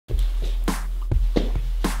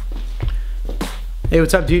Hey,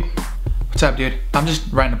 what's up, dude? What's up, dude? I'm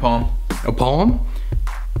just writing a poem. A poem?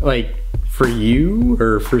 Like, for you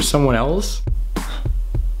or for someone else?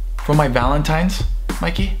 For my Valentines,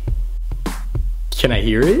 Mikey? Can I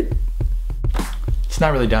hear it? It's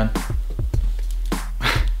not really done.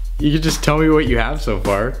 You could just tell me what you have so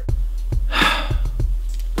far.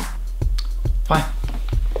 Fine.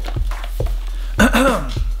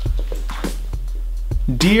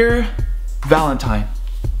 Dear Valentine,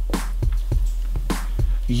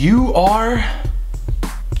 you are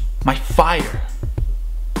my fire,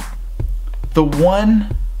 the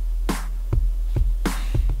one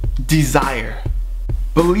desire.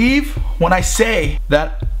 Believe when I say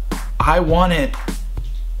that I want it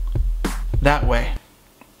that way.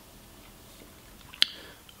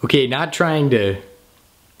 Okay, not trying to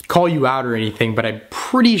call you out or anything, but I'm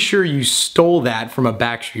pretty sure you stole that from a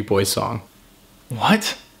Backstreet Boys song.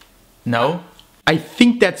 What? No? I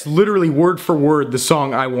think that's literally word for word the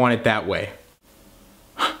song I Want It That Way.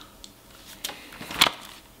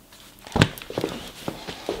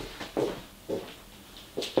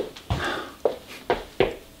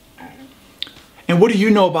 And what do you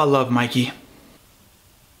know about love, Mikey?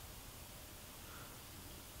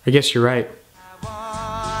 I guess you're right.